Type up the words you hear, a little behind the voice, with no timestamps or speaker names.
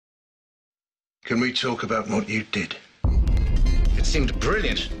Can we talk about what you did? It seemed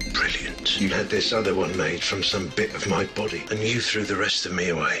brilliant. Brilliant. You had this other one made from some bit of my body, and you threw the rest of me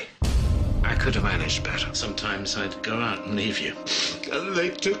away. I could have managed better. Sometimes I'd go out and leave you. And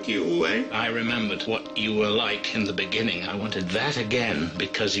they took you away. I remembered what you were like in the beginning. I wanted that again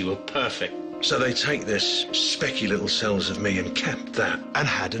because you were perfect. So they take this specky little cells of me and kept that and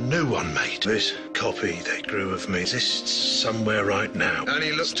had a new one made. This copy they grew of me exists somewhere right now. And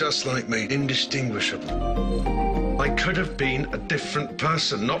he looks just like me, indistinguishable. I could have been a different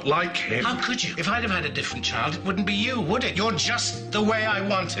person, not like him. How could you? If I'd have had a different child, it wouldn't be you, would it? You're just the way I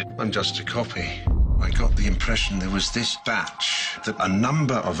wanted. I'm just a copy. I got the impression there was this batch, that a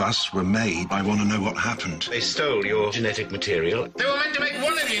number of us were made. I want to know what happened. They stole your genetic material. They were meant to make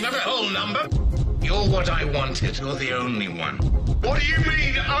one of you, not a whole number. You're what I wanted. You're the only one. What do you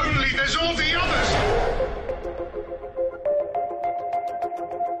mean, only? There's all the others!